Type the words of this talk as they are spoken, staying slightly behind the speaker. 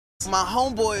My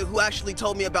homeboy who actually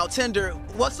told me about Tinder,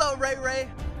 what's up, Ray Ray?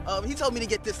 He told me to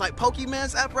get this like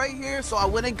Pokemon's app right here, so I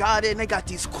went and got it, and they got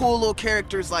these cool little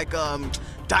characters like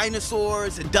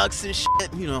dinosaurs and ducks and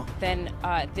shit, you know. Then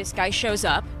this guy shows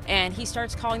up and he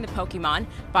starts calling the Pokemon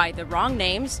by the wrong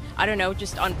names. I don't know,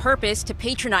 just on purpose to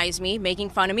patronize me, making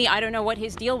fun of me. I don't know what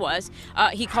his deal was.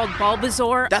 He called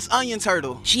Bulbasaur. That's Onion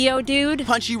Turtle. Geodude.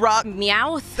 Punchy Rock.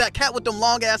 Meowth. That cat with them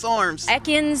long ass arms.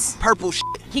 Ekans. Purple shit.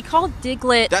 He called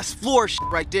Diglett. That's floor shit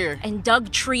right there. And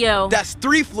Doug Trio. That's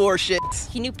 3 floor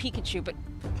shits. He knew Pikachu, but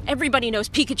everybody knows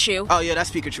Pikachu. Oh yeah,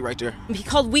 that's Pikachu right there. He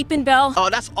called Weepin' Bell. Oh,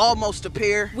 that's almost a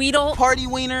pair. Weedle. Party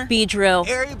Wiener. Beedrill.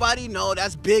 Everybody know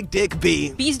that's Big Dick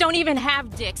B. Bees don't even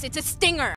have dicks. It's a stinger.